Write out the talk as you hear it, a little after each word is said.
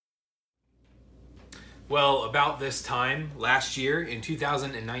Well, about this time last year in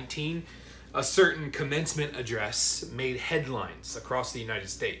 2019, a certain commencement address made headlines across the United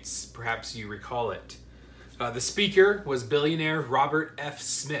States. Perhaps you recall it. The speaker was billionaire Robert F.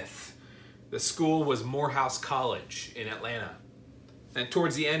 Smith. The school was Morehouse College in Atlanta. And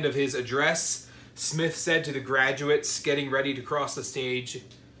towards the end of his address, Smith said to the graduates getting ready to cross the stage,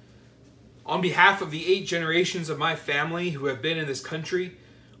 "On behalf of the 8 generations of my family who have been in this country,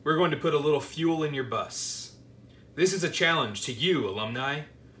 we're going to put a little fuel in your bus. This is a challenge to you, alumni.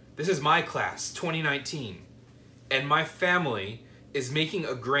 This is my class, 2019, and my family is making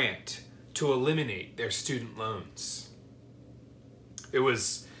a grant to eliminate their student loans." It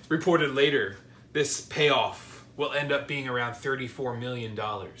was reported later this payoff will end up being around $34 million.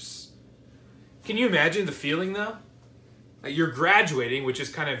 Can you imagine the feeling though? You're graduating, which is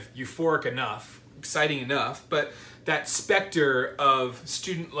kind of euphoric enough, exciting enough, but that specter of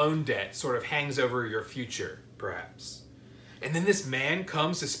student loan debt sort of hangs over your future, perhaps. And then this man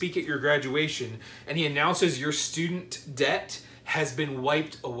comes to speak at your graduation and he announces your student debt has been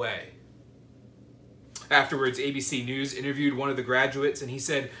wiped away. Afterwards, ABC News interviewed one of the graduates and he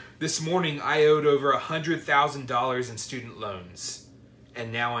said, "This morning I owed over $100,000 in student loans,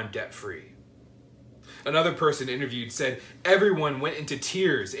 and now I'm debt-free." Another person interviewed said, "Everyone went into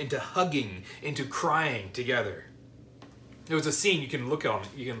tears, into hugging, into crying together." It was a scene you can look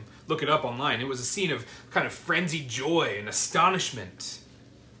it up online. It was a scene of kind of frenzied joy and astonishment.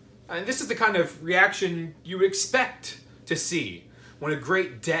 And this is the kind of reaction you would expect to see when a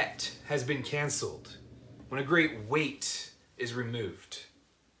great debt has been canceled, when a great weight is removed.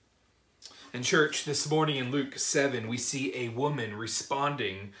 In church this morning in Luke 7, we see a woman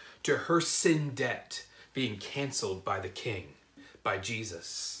responding to her sin debt being canceled by the King, by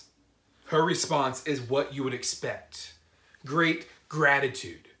Jesus. Her response is what you would expect. Great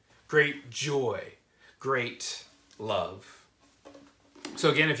gratitude, great joy, great love.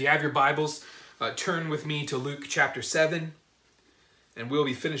 So again, if you have your Bibles, turn with me to Luke chapter 7, and we'll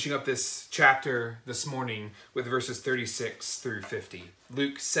be finishing up this chapter this morning with verses 36 through 50.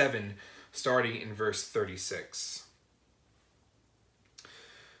 Luke 7, starting in verse 36.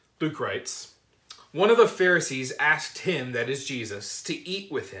 Luke writes, "One of the Pharisees asked him," that is Jesus, "to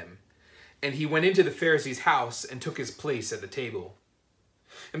eat with him. And he went into the Pharisee's house and took his place at the table.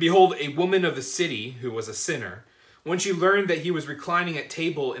 And behold, a woman of the city, who was a sinner, when she learned that he was reclining at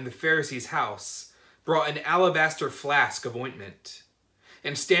table in the Pharisee's house, brought an alabaster flask of ointment.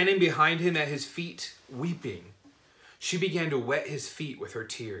 And standing behind him at his feet, weeping, she began to wet his feet with her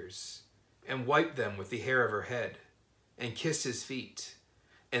tears, and wiped them with the hair of her head, and kissed his feet,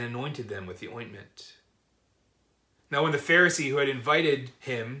 and anointed them with the ointment. Now when the Pharisee who had invited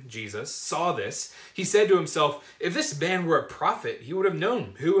him," Jesus, "saw this, he said to himself, 'If this man were a prophet, he would have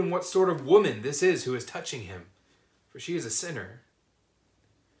known who and what sort of woman this is who is touching him, for she is a sinner.'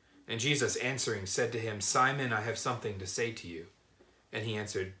 And Jesus answering said to him, 'Simon, I have something to say to you.' And he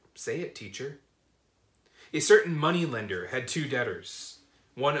answered, 'Say it, teacher.' A certain moneylender had 2 debtors.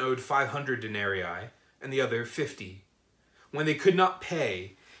 One owed 500 denarii, and the other 50. When they could not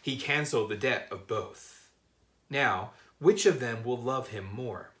pay, he canceled the debt of both. Now, which of them will love him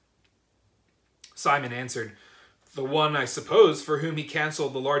more?' Simon answered, 'The one, I suppose, for whom he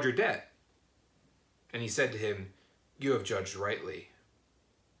canceled the larger debt.' And he said to him, 'You have judged rightly.'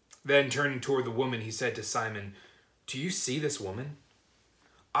 Then turning toward the woman, he said to Simon, 'Do you see this woman?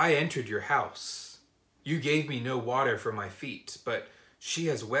 I entered your house. You gave me no water for my feet, but she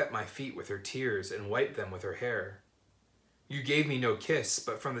has wet my feet with her tears and wiped them with her hair. You gave me no kiss,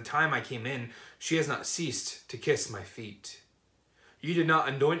 but from the time I came in, she has not ceased to kiss my feet. You did not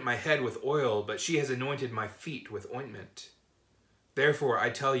anoint my head with oil, but she has anointed my feet with ointment. Therefore, I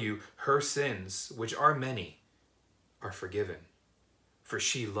tell you, her sins, which are many, are forgiven, for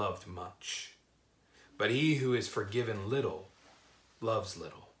she loved much. But he who is forgiven little, loves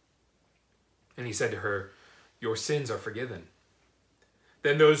little.' And he said to her, 'Your sins are forgiven.'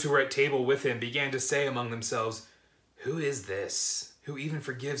 Then those who were at table with him began to say among themselves, 'Who is this, who even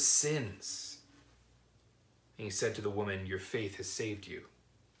forgives sins?' And he said to the woman, 'Your faith has saved you.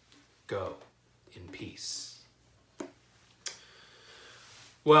 Go in peace.'"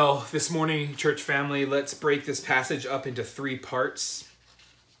 Well, this morning, church family, let's break this passage up into 3 parts.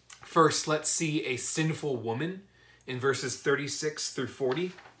 First, let's see a sinful woman in verses 36 through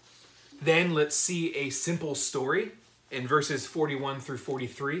 40. Then let's see a simple story in verses 41 through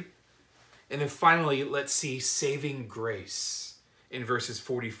 43. And then finally, let's see saving grace in verses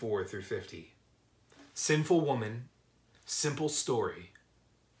 44 through 50. Sinful woman, simple story,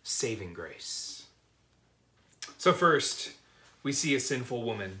 saving grace. So first, we see a sinful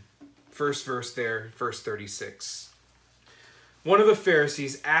woman. First verse there, verse 36. One of the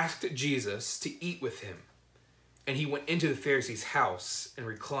Pharisees asked Jesus to eat with him, and he went into the Pharisee's house and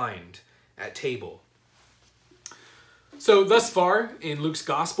reclined at table. So thus far in Luke's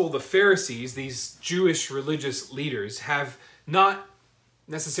gospel, the Pharisees, these Jewish religious leaders, have not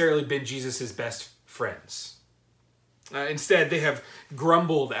necessarily been Jesus' best friends. Instead, they have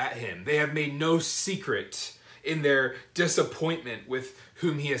grumbled at him. They have made no secret in their disappointment with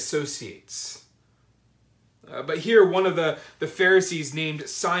whom he associates. But here, one of the Pharisees named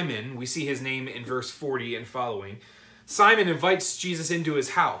Simon, we see his name in verse 40 and following, Simon invites Jesus into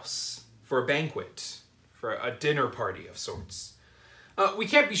his house for a banquet, for a dinner party of sorts. We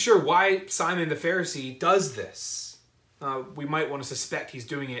can't be sure why Simon the Pharisee does this. We might want to suspect he's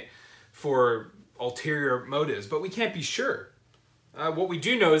doing it for ulterior motives, but we can't be sure. What we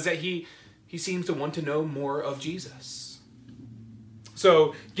do know is that he seems to want to know more of Jesus.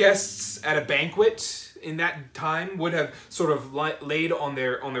 So guests at a banquet in that time would have sort of laid on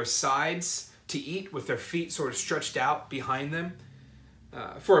their sides to eat with their feet sort of stretched out behind them.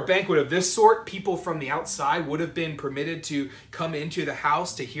 For a banquet of this sort, people from the outside would have been permitted to come into the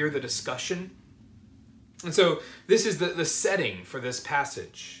house to hear the discussion. And so this is the setting for this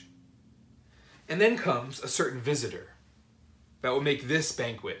passage. And then comes a certain visitor that will make this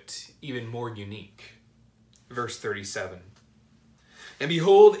banquet even more unique. Verse 37. And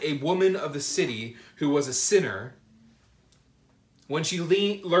behold, a woman of the city who was a sinner, when she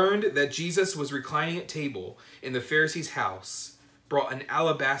learned that Jesus was reclining at table in the Pharisee's house, brought an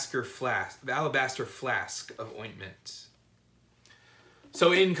alabaster flask of ointment.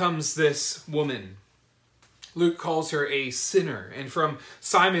 So in comes this woman. Luke calls her a sinner, and from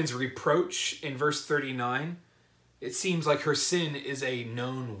Simon's reproach in verse 39, it seems like her sin is a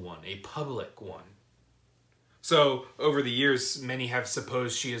known one, a public one. So, over the years, many have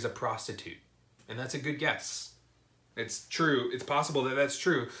supposed she is a prostitute. And that's a good guess. It's true. It's possible that that's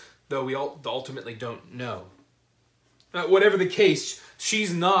true, though we ultimately don't know. Whatever the case,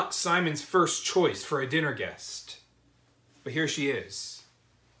 she's not Simon's first choice for a dinner guest. But here she is.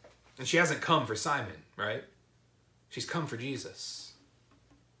 And she hasn't come for Simon, right? She's come for Jesus.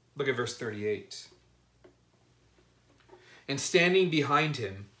 Look at verse 38. And standing behind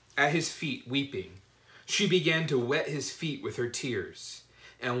him, at his feet weeping, she began to wet his feet with her tears,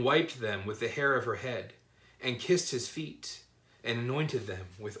 and wiped them with the hair of her head, and kissed his feet, and anointed them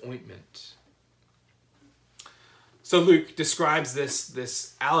with ointment. So Luke describes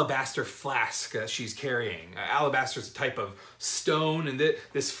this alabaster flask that she's carrying. Alabaster is a type of stone, and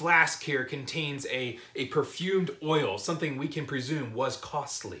this flask here contains a perfumed oil, something we can presume was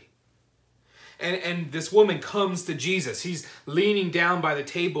costly. And this woman comes to Jesus. He's leaning down by the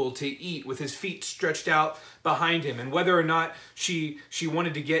table to eat with his feet stretched out behind him. And whether or not she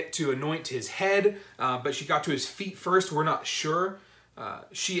wanted to get to anoint his head, but she got to his feet first, we're not sure.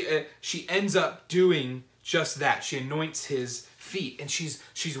 She ends up doing just that. She anoints his feet, and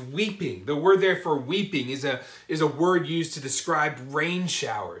she's weeping. The word there for weeping is a word used to describe rain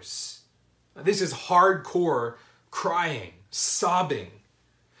showers. This is hardcore crying, sobbing.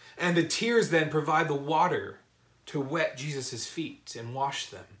 And the tears then provide the water to wet Jesus' feet and wash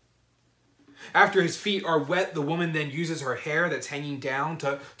them. After his feet are wet, the woman then uses her hair that's hanging down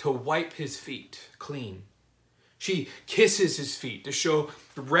to wipe his feet clean. She kisses his feet to show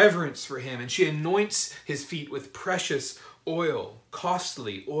reverence for him, and she anoints his feet with precious oil,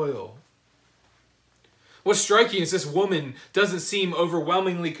 costly oil. What's striking is this woman doesn't seem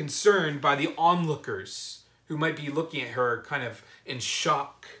overwhelmingly concerned by the onlookers who might be looking at her kind of in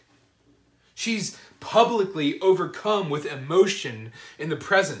shock. She's publicly overcome with emotion in the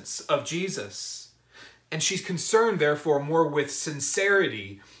presence of Jesus. And she's concerned, therefore, more with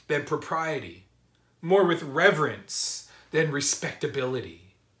sincerity than propriety, more with reverence than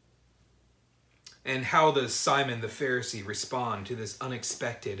respectability. And how does Simon the Pharisee respond to this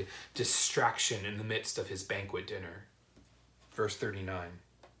unexpected distraction in the midst of his banquet dinner? Verse 39.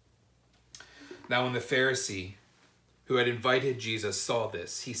 Now when the Pharisee who had invited Jesus saw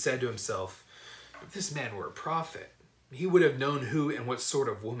this, he said to himself, if this man were a prophet, he would have known who and what sort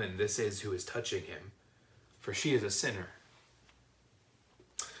of woman this is who is touching him, for she is a sinner.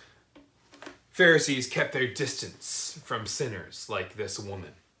 Pharisees kept their distance from sinners like this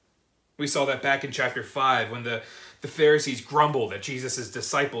woman. We saw that back in chapter 5 when the Pharisees grumbled at Jesus'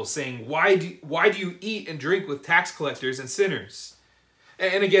 disciples, saying, Why do you eat and drink with tax collectors and sinners?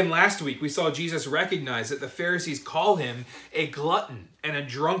 And again, last week, we saw Jesus recognize that the Pharisees call him a glutton and a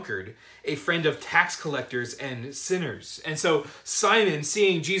drunkard, a friend of tax collectors and sinners. And so Simon,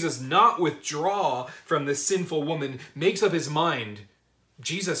 seeing Jesus not withdraw from the sinful woman, makes up his mind,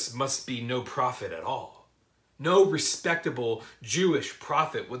 Jesus must be no prophet at all. No respectable Jewish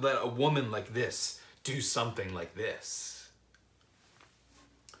prophet would let a woman like this do something like this.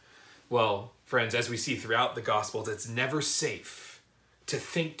 Well, friends, as we see throughout the Gospels, it's never safe to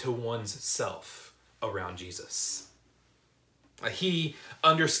think to one's self around Jesus. He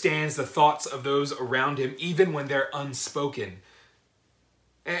understands the thoughts of those around him, even when they're unspoken.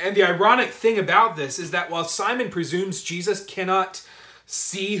 And the ironic thing about this is that while Simon presumes Jesus cannot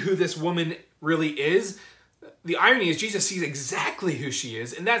see who this woman really is, the irony is Jesus sees exactly who she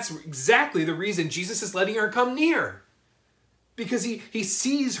is, and that's exactly the reason Jesus is letting her come near. Because he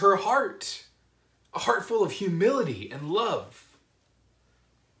sees her heart, a heart full of humility and love.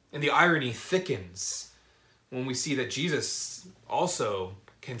 And the irony thickens when we see that Jesus also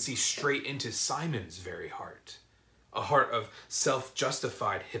can see straight into Simon's very heart, a heart of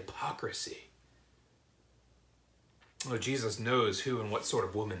self-justified hypocrisy. Oh, Jesus knows who and what sort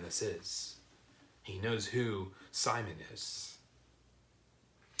of woman this is. He knows who Simon is.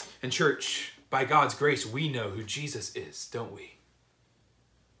 And church, by God's grace, we know who Jesus is, don't we?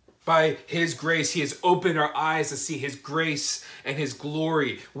 By his grace, he has opened our eyes to see his grace and his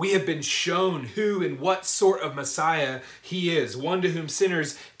glory. We have been shown who and what sort of Messiah he is, one to whom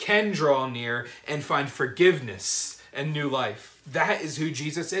sinners can draw near and find forgiveness and new life. That is who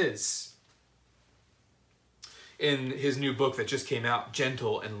Jesus is. In his new book that just came out,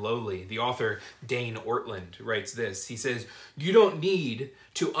 Gentle and Lowly, the author Dane Ortland writes this. He says, "You don't need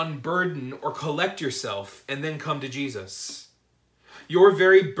to unburden or collect yourself and then come to Jesus. Your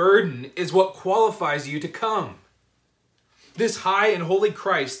very burden is what qualifies you to come. This high and holy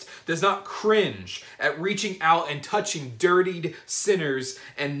Christ does not cringe at reaching out and touching dirtied sinners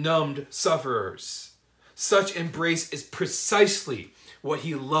and numbed sufferers. Such embrace is precisely what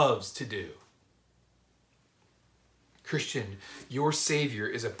he loves to do. Christian, your Savior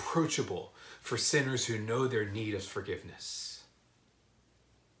is approachable for sinners who know their need of forgiveness."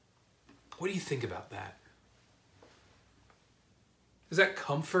 What do you think about that? Does that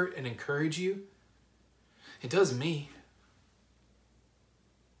comfort and encourage you? It does me.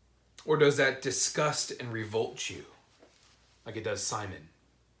 Or does that disgust and revolt you like it does Simon?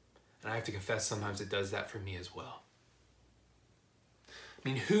 And I have to confess, sometimes it does that for me as well. I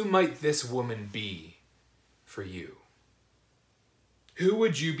mean, who might this woman be for you? Who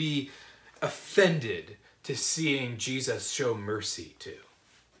would you be offended to seeing Jesus show mercy to?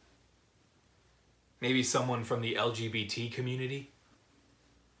 Maybe someone from the LGBT community?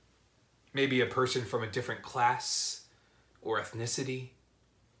 Maybe a person from a different class or ethnicity?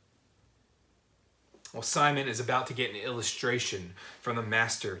 Well, Simon is about to get an illustration from the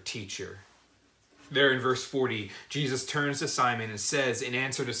master teacher. There in verse 40, Jesus turns to Simon and says, in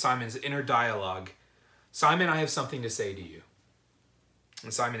answer to Simon's inner dialogue, "Simon, I have something to say to you."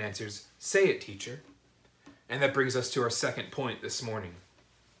 And Simon answers, "Say it, teacher." And that brings us to our second point this morning.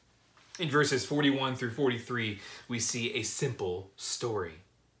 In verses 41 through 43, we see a simple story.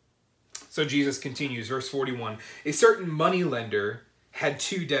 So Jesus continues, verse 41, "A certain moneylender had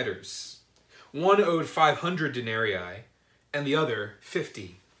two debtors. One owed 500 denarii and the other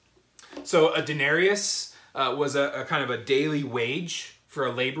 50. So a denarius was a kind of a daily wage for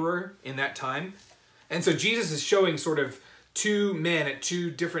a laborer in that time. And so Jesus is showing sort of two men at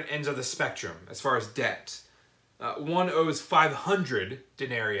two different ends of the spectrum as far as debt. One owes 500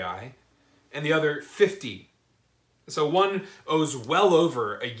 denarii and the other 50. So one owes well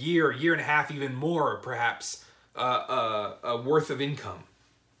over a year and a half, even more perhaps, worth of income.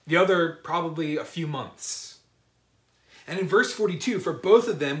 The other probably a few months. And in verse 42, for both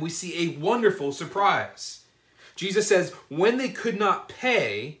of them, we see a wonderful surprise. Jesus says, when they could not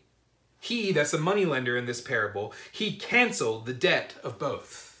pay, he, that's the moneylender in this parable, he canceled the debt of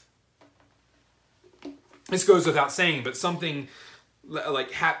both. This goes without saying, but something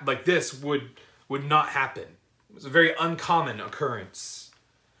like this would not happen. It was a very uncommon occurrence.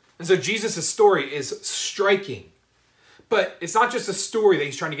 And so Jesus' story is striking. But it's not just a story that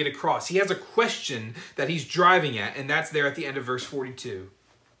he's trying to get across. He has a question that he's driving at, and that's there at the end of verse 42.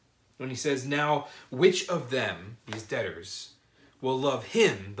 When he says, now, which of them, these debtors, will love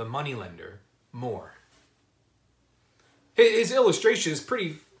him, the moneylender, more? His illustration is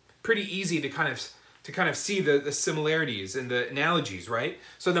pretty easy to kind of see the similarities and the analogies, right?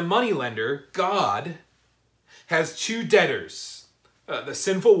 So the moneylender, God, has two debtors. The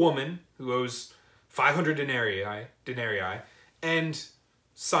sinful woman who owes 500 denarii, and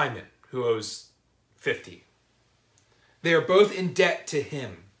Simon, who owes 50. They are both in debt to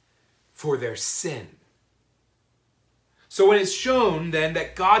him for their sin. So when it's shown then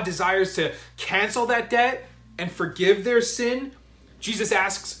that God desires to cancel that debt and forgive their sin, Jesus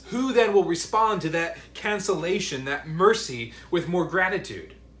asks, who then will respond to that cancellation, that mercy, with more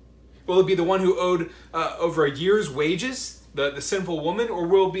gratitude? Will it be the one who owed over a year's wages, the sinful woman, or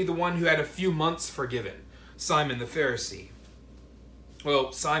will it be the one who had a few months forgiven, Simon the Pharisee?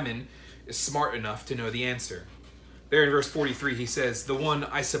 Well, Simon is smart enough to know the answer. There in verse 43, he says, the one,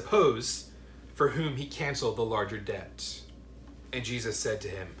 I suppose, for whom he canceled the larger debt. And Jesus said to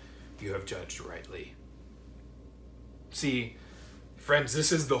him, you have judged rightly. See, friends,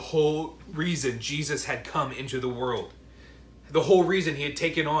 this is the whole reason Jesus had come into the world. The whole reason he had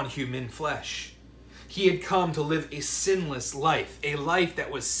taken on human flesh. He had come to live a sinless life, a life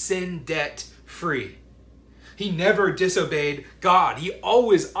that was sin debt free. He never disobeyed God. He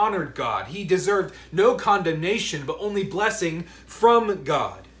always honored God. He deserved no condemnation, but only blessing from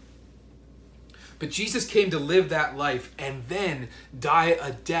God. But Jesus came to live that life and then die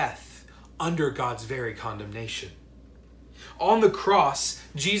a death under God's very condemnation. On the cross,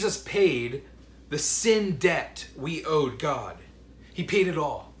 Jesus paid the sin debt we owed God. He paid it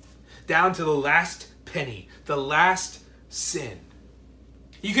all, down to the last penny, the last sin.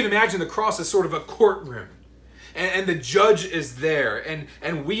 You can imagine the cross as sort of a courtroom. And the judge is there,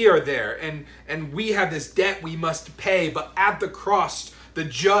 and we are there, and we have this debt we must pay. But at the cross, the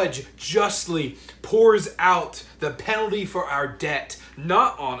judge justly pours out the penalty for our debt,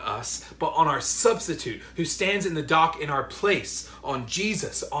 not on us, but on our substitute, who stands in the dock in our place, on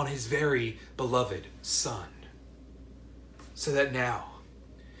Jesus, on his very beloved Son. So that now,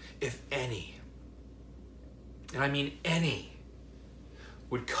 if any, and I mean any,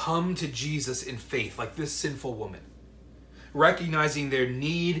 would come to Jesus in faith, like this sinful woman, recognizing their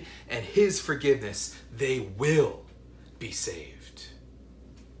need and his forgiveness, they will be saved.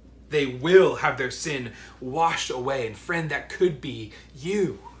 They will have their sin washed away. And friend, that could be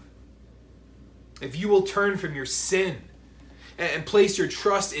you. If you will turn from your sin and place your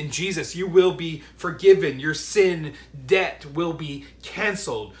trust in Jesus, you will be forgiven. Your sin debt will be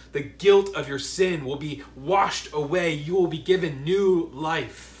canceled. The guilt of your sin will be washed away. You will be given new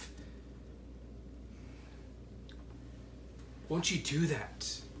life. Won't you do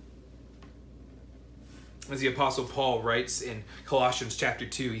that? As the Apostle Paul writes in Colossians chapter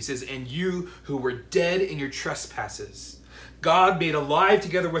 2, he says, and you who were dead in your trespasses, God made alive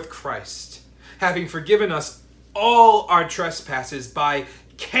together with Christ, having forgiven us all our trespasses by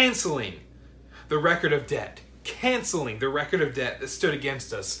canceling the record of debt. Canceling the record of debt that stood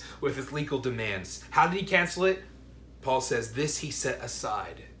against us with its legal demands. How did he cancel it? Paul says, this he set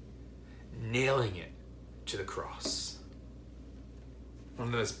aside, nailing it to the cross. One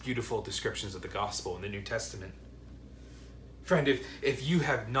of the most beautiful descriptions of the gospel in the New Testament. Friend, if you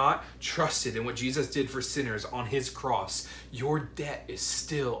have not trusted in what Jesus did for sinners on his cross, your debt is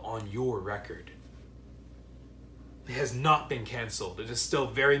still on your record. It has not been canceled. It is still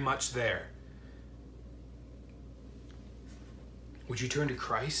very much there. Would you turn to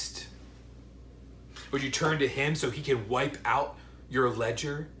Christ? Would you turn to him so he can wipe out your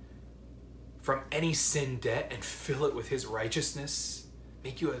ledger from any sin debt and fill it with his righteousness?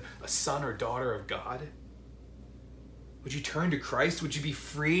 Make you a son or daughter of God? Would you turn to Christ? Would you be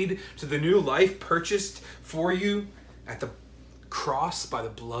freed to the new life purchased for you at the cross by the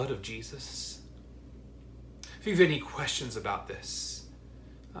blood of Jesus? If you have any questions about this,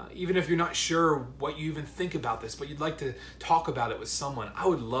 even if you're not sure what you even think about this, but you'd like to talk about it with someone, I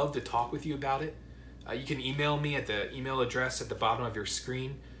would love to talk with you about it. You can email me at the email address at the bottom of your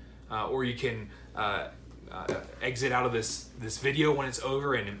screen, or you can exit out of this video when it's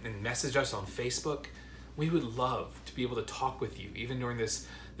over and message us on Facebook. We would love to be able to talk with you, even during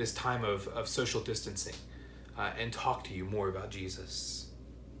this time of social distancing, and talk to you more about Jesus.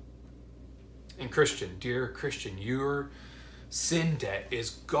 And Christian, dear Christian, your sin debt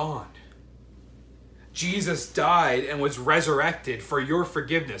is gone. Jesus died and was resurrected for your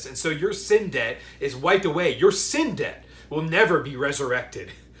forgiveness. And so your sin debt is wiped away. Your sin debt will never be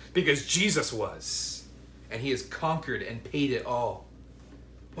resurrected because Jesus was. And he has conquered and paid it all.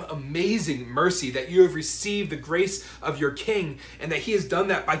 What amazing mercy that you have received the grace of your King, and that he has done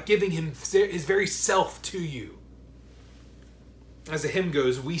that by giving him his very self to you. As the hymn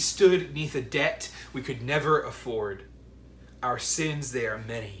goes, we stood neath a debt we could never afford. Our sins, they are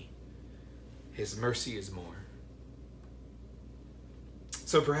many. His mercy is more.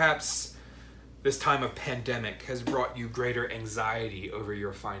 So perhaps this time of pandemic has brought you greater anxiety over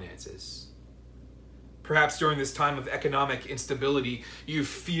your finances. Perhaps during this time of economic instability, you've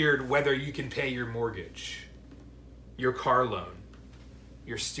feared whether you can pay your mortgage, your car loan,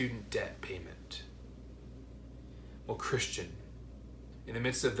 your student debt payment. Well, Christian, in the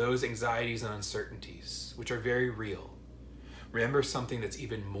midst of those anxieties and uncertainties, which are very real, remember something that's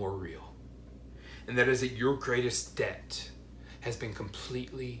even more real. And that is that your greatest debt has been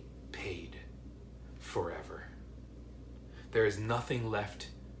completely paid forever. There is nothing left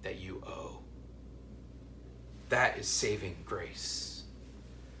that you owe. That is saving grace.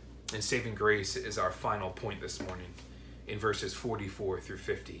 And saving grace is our final point this morning in verses 44 through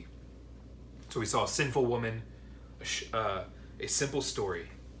 50. So we saw a sinful woman, a simple story,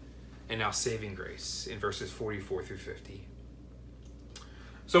 and now saving grace in verses 44 through 50.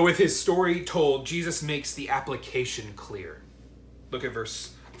 So with his story told, Jesus makes the application clear. Look at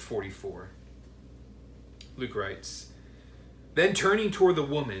verse 44. Luke writes, "Then turning toward the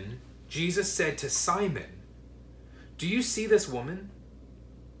woman, Jesus said to Simon, 'Do you see this woman?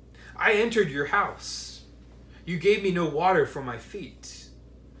 I entered your house. You gave me no water for my feet,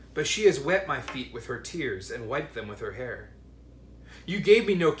 but she has wet my feet with her tears and wiped them with her hair. You gave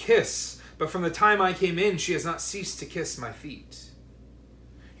me no kiss, but from the time I came in, she has not ceased to kiss my feet.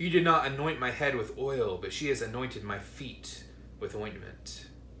 You did not anoint my head with oil, but she has anointed my feet with ointment.'"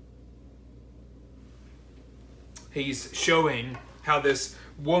 He's showing how this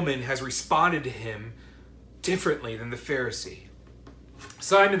woman has responded to him differently than the Pharisee.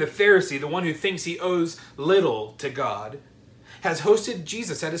 Simon the Pharisee, the one who thinks he owes little to God, has hosted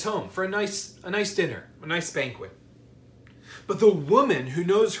Jesus at his home for a nice dinner, a nice banquet. But the woman who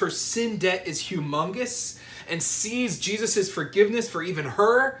knows her sin debt is humongous and sees Jesus' forgiveness for even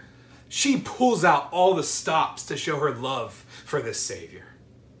her, she pulls out all the stops to show her love for this Savior.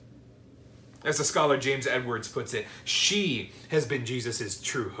 As the scholar James Edwards puts it, she has been Jesus'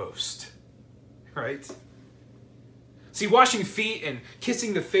 true host. Right? See, washing feet and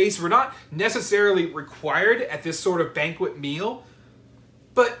kissing the face were not necessarily required at this sort of banquet meal.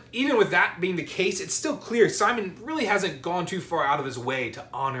 But even with that being the case, it's still clear Simon really hasn't gone too far out of his way to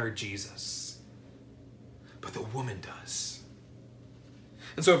honor Jesus. But the woman does.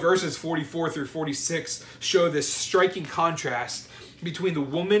 And so verses 44 through 46 show this striking contrast between the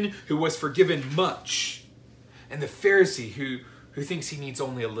woman who was forgiven much and the Pharisee who thinks he needs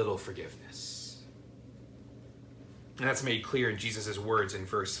only a little forgiveness. And that's made clear in Jesus' words in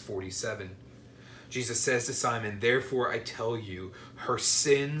verse 47. Jesus says to Simon, "Therefore I tell you, her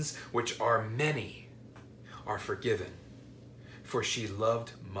sins, which are many, are forgiven, for she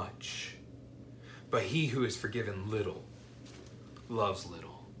loved much. But he who is forgiven little, loves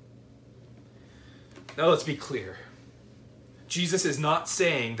little." Now let's be clear. Jesus is not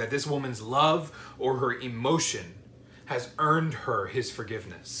saying that this woman's love or her emotion has earned her his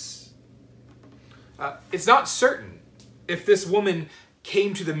forgiveness. It's not certain if this woman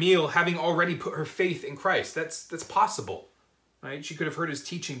came to the meal having already put her faith in Christ. That's possible, right? She could have heard his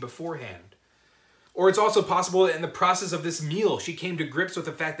teaching beforehand. Or it's also possible that in the process of this meal, she came to grips with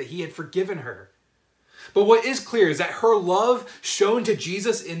the fact that he had forgiven her. But what is clear is that her love shown to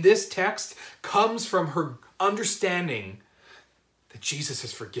Jesus in this text comes from her understanding that Jesus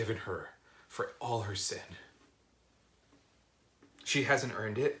has forgiven her for all her sin. She hasn't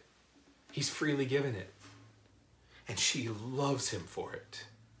earned it. He's freely given it. And she loves him for it.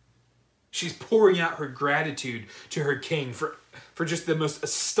 She's pouring out her gratitude to her king for just the most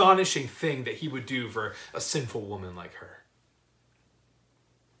astonishing thing that he would do for a sinful woman like her.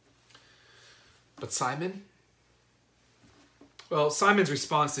 But Simon? Well, Simon's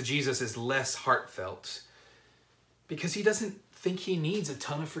response to Jesus is less heartfelt because he doesn't think he needs a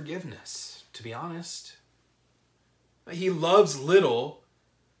ton of forgiveness, to be honest. He loves little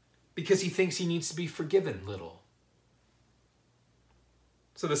because he thinks he needs to be forgiven little.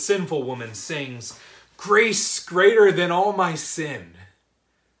 So the sinful woman sings, "Grace greater than all my sin."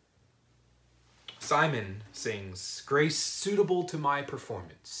 Simon sings, "Grace suitable to my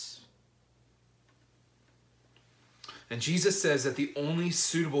performance." And Jesus says that the only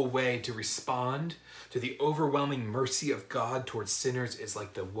suitable way to respond to the overwhelming mercy of God towards sinners is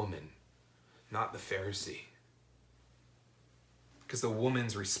like the woman, not the Pharisee. Because the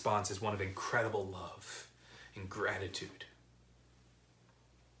woman's response is one of incredible love and gratitude.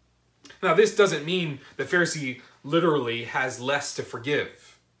 Now, this doesn't mean the Pharisee literally has less to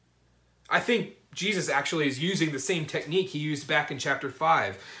forgive. I think Jesus actually is using the same technique he used back in chapter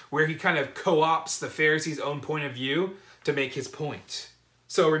 5, where he kind of co-opts the Pharisee's own point of view to make his point.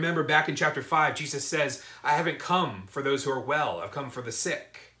 So remember back in chapter 5, Jesus says, "I haven't come for those who are well, I've come for the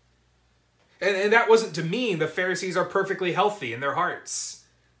sick." And that wasn't to mean the Pharisees are perfectly healthy in their hearts.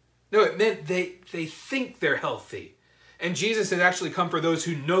 No, it meant they think they're healthy. And Jesus has actually come for those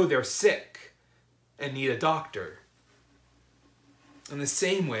who know they're sick and need a doctor. In the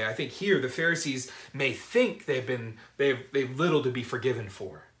same way, I think here the Pharisees may think they've little to be forgiven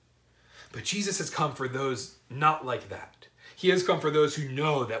for. But Jesus has come for those not like that. He has come for those who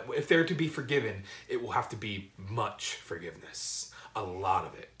know that if they're to be forgiven, it will have to be much forgiveness, a lot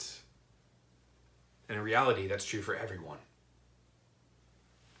of it. And in reality, that's true for everyone.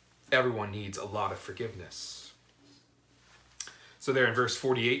 Everyone needs a lot of forgiveness. So there in verse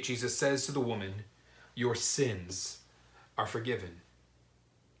 48, Jesus says to the woman, "Your sins are forgiven."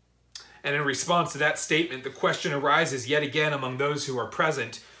 And in response to that statement, the question arises yet again among those who are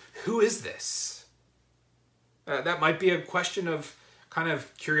present, who is this? That might be a question of kind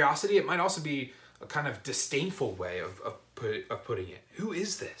of curiosity. It might also be a kind of disdainful way of putting it. Who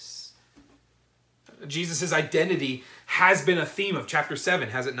is this? Jesus' identity has been a theme of chapter 7,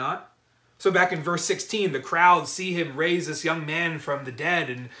 has it not? So back in verse 16, the crowd see him raise this young man from the dead,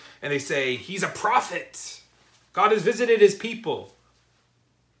 and they say, he's a prophet. God has visited his people.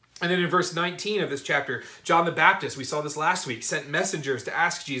 And then in verse 19 of this chapter, John the Baptist, we saw this last week, sent messengers to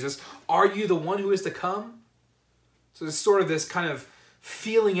ask Jesus, are you the one who is to come? So there's sort of this kind of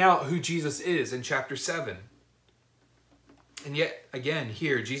feeling out who Jesus is in chapter 7. And yet, again,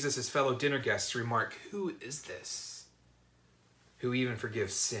 here, Jesus' fellow dinner guests remark, who is this who even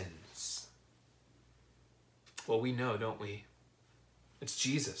forgives sins? Well, we know, don't we? It's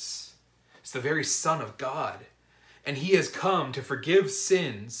Jesus. It's the very Son of God. And he has come to forgive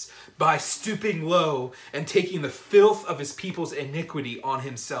sins by stooping low and taking the filth of his people's iniquity on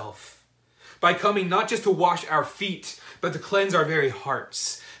himself. By coming not just to wash our feet, but to cleanse our very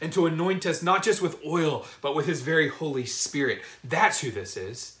hearts, and to anoint us not just with oil, but with his very Holy Spirit. That's who this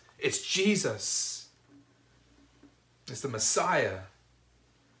is. It's Jesus. It's the Messiah.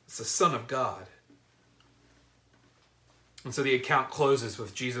 It's the Son of God. And so the account closes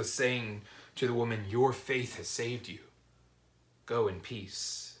with Jesus saying to the woman, your faith has saved you. Go in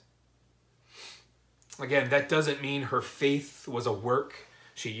peace. Again, that doesn't mean her faith was a work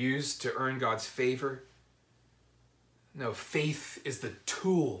she used to earn God's favor. No, faith is the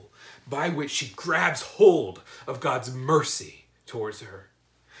tool by which she grabs hold of God's mercy towards her.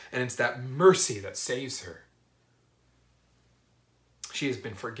 And it's that mercy that saves her. She has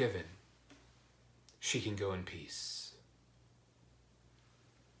been forgiven. She can go in peace.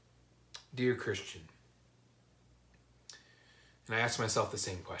 Dear Christian, and I ask myself the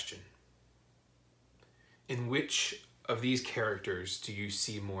same question. In which of these characters do you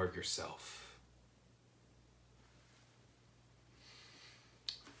see more of yourself?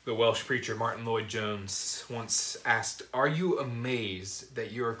 The Welsh preacher Martin Lloyd-Jones once asked, are you amazed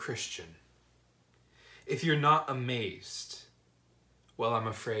that you're a Christian? If you're not amazed, well, I'm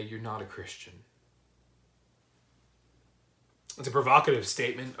afraid you're not a Christian. It's a provocative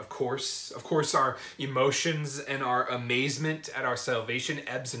statement, of course. Of course, our emotions and our amazement at our salvation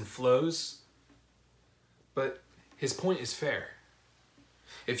ebbs and flows. But his point is fair.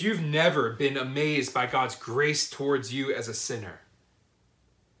 If you've never been amazed by God's grace towards you as a sinner,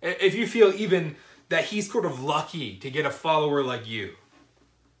 if you feel even that he's sort of lucky to get a follower like you,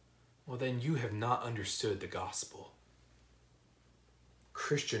 well, then you have not understood the gospel.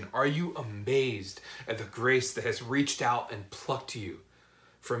 Christian, are you amazed at the grace that has reached out and plucked you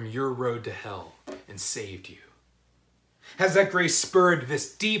from your road to hell and saved you? Has that grace spurred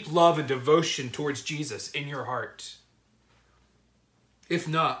this deep love and devotion towards Jesus in your heart? If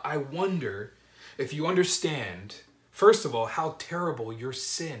not, I wonder if you understand, first of all, how terrible your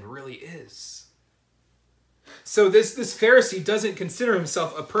sin really is. So this Pharisee doesn't consider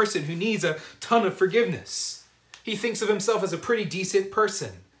himself a person who needs a ton of forgiveness. He thinks of himself as a pretty decent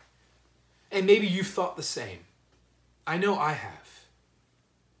person. And maybe you've thought the same. I know I have.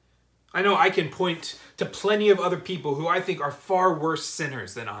 I know I can point to plenty of other people who I think are far worse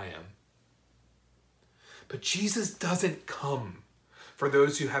sinners than I am. But Jesus doesn't come for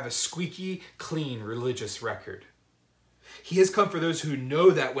those who have a squeaky clean religious record. He has come for those who know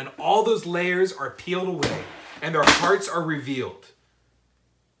that when all those layers are peeled away and their hearts are revealed,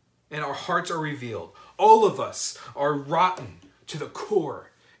 all of us are rotten to the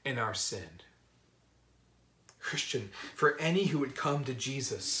core in our sin. Christian, for any who would come to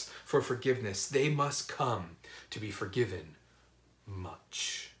Jesus for forgiveness, they must come to be forgiven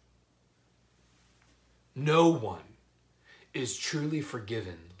much. No one is truly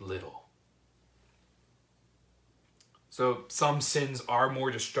forgiven little. So some sins are more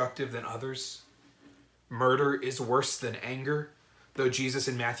destructive than others. Murder is worse than anger, though Jesus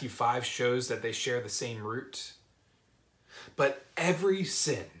in Matthew 5 shows that they share the same root. But every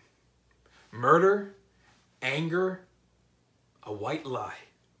sin, murder, anger, a white lie,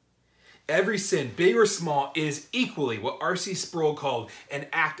 every sin, big or small, is equally what R.C. Sproul called an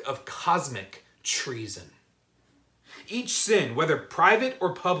act of cosmic treason. Each sin, whether private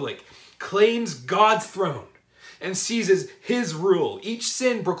or public, claims God's throne, and seizes his rule. Each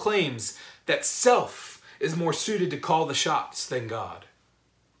sin proclaims that self is more suited to call the shots than God.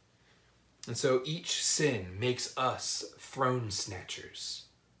 And so each sin makes us throne snatchers,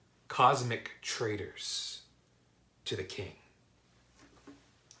 cosmic traitors to the King.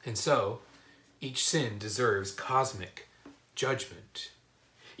 And so each sin deserves cosmic judgment.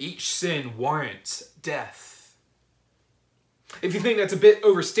 Each sin warrants death. If you think that's a bit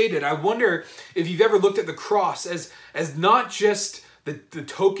overstated, I wonder if you've ever looked at the cross as not just the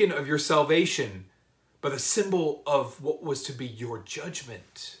token of your salvation, but a symbol of what was to be your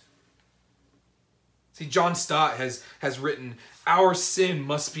judgment. See, John Stott has written, "Our sin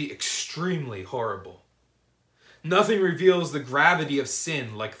must be extremely horrible. Nothing reveals the gravity of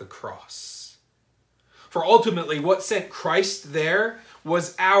sin like the cross. For ultimately, what sent Christ there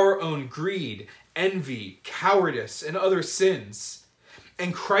was our own greed, envy, cowardice, and other sins.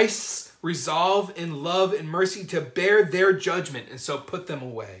 And Christ's resolve in love and mercy to bear their judgment and so put them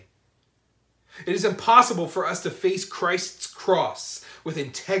away. It is impossible for us to face Christ's cross with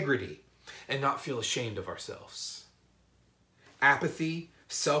integrity and not feel ashamed of ourselves. Apathy,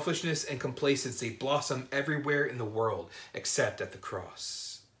 selfishness, and complacency blossom everywhere in the world except at the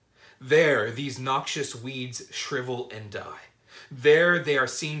cross. There, these noxious weeds shrivel and die. There they are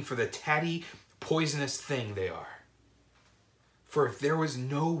seen for the tatty, poisonous thing they are. For if there was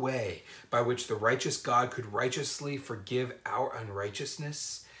no way by which the righteous God could righteously forgive our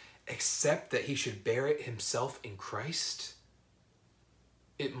unrighteousness, except that he should bear it himself in Christ,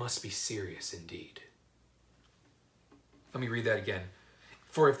 it must be serious indeed." Let me read that again.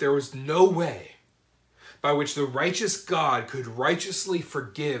 For if there was no way by which the righteous God could righteously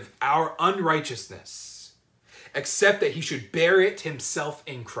forgive our unrighteousness, except that he should bear it himself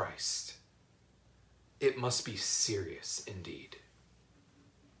in Christ, it must be serious indeed.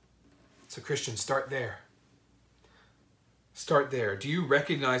 So Christians, start there. Start there. Do you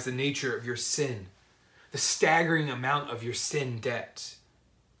recognize the nature of your sin? The staggering amount of your sin debt?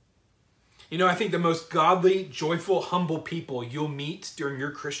 You know, I think the most godly, joyful, humble people you'll meet during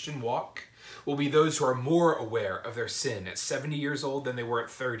your Christian walk will be those who are more aware of their sin at 70 years old than they were at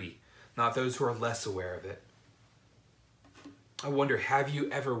 30, not those who are less aware of it. I wonder, have you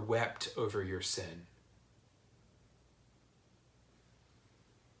ever wept over your sin?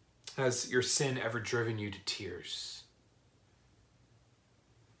 Has your sin ever driven you to tears?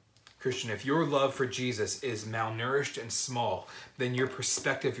 Christian, if your love for Jesus is malnourished and small, then your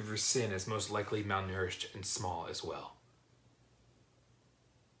perspective of your sin is most likely malnourished and small as well.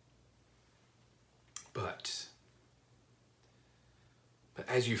 But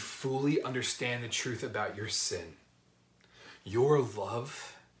as you fully understand the truth about your sin, your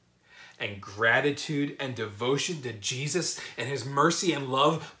love and gratitude and devotion to Jesus and his mercy and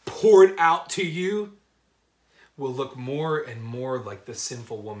love poured out to you will look more and more like the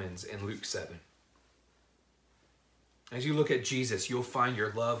sinful woman's in Luke 7. As you look at Jesus, you'll find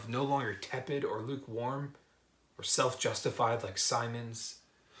your love no longer tepid or lukewarm or self-justified like Simon's.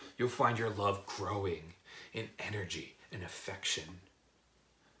 You'll find your love growing in energy and affection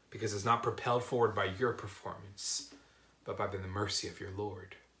because it's not propelled forward by your performance, but by the mercy of your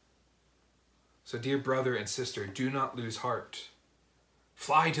Lord. So dear brother and sister, do not lose heart.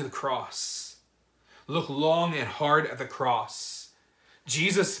 Fly to the cross. Look long and hard at the cross.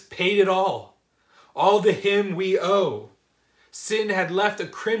 Jesus paid it all. All to him we owe. Sin had left a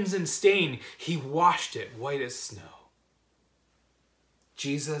crimson stain. He washed it white as snow.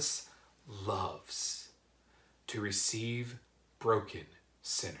 Jesus loves to receive broken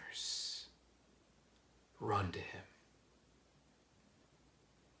sinners. Run to him.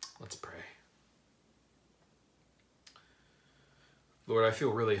 Let's pray. Lord, I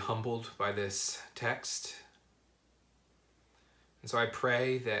feel really humbled by this text. And so I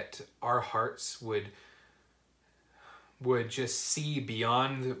pray that our hearts would just see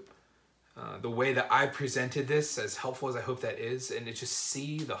beyond the way that I presented this, as helpful as I hope that is, and to just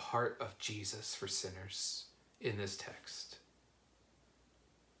see the heart of Jesus for sinners in this text.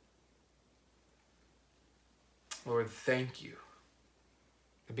 Lord, thank you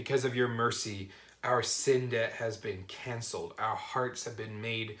that because of your mercy, our sin debt has been canceled. Our hearts have been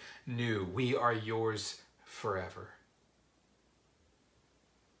made new. We are yours forever.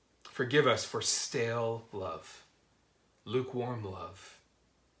 Forgive us for stale love, lukewarm love,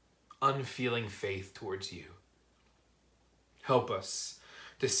 unfeeling faith towards you. Help us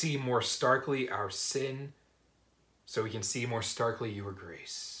to see more starkly our sin so we can see more starkly your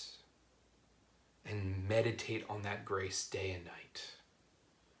grace and meditate on that grace day and night,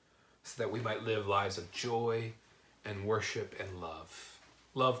 so that we might live lives of joy and worship and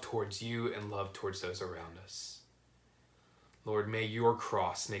love towards you and love towards those around us. Lord, may your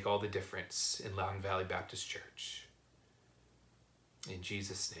cross make all the difference in Loudon Valley Baptist Church. In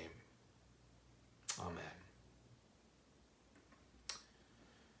Jesus' name, amen.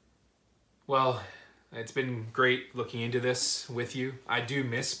 Well, it's been great looking into this with you. I do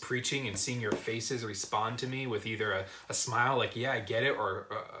miss preaching and seeing your faces respond to me with either a smile, like, yeah, I get it, or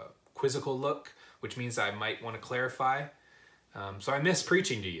a quizzical look, which means I might want to clarify. So I miss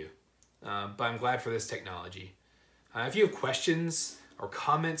preaching to you, but I'm glad for this technology. If you have questions or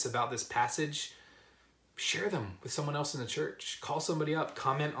comments about this passage, share them with someone else in the church. Call somebody up,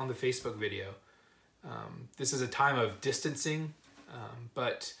 comment on the Facebook video. This is a time of distancing,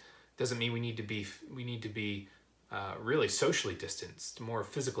 but doesn't mean we need to be really socially distanced, more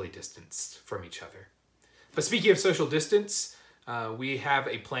physically distanced from each other. But speaking of social distance, we have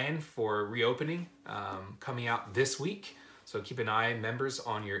a plan for reopening coming out this week. So keep an eye, members,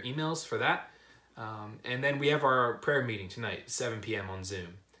 on your emails for that. And then we have our prayer meeting tonight, 7 p.m. on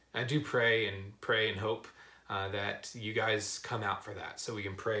Zoom. I do pray and hope that you guys come out for that so we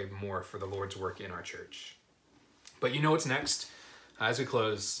can pray more for the Lord's work in our church. But you know what's next? As we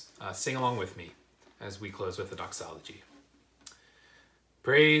close, sing along with me as we close with the doxology.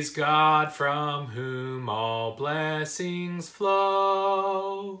 Praise God from whom all blessings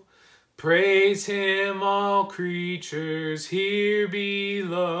flow. Praise him, all creatures here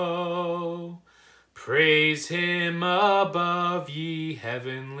below. Praise him above, ye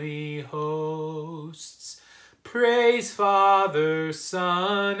heavenly hosts. Praise Father,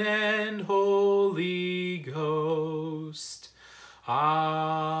 Son, and Holy Ghost. Amen.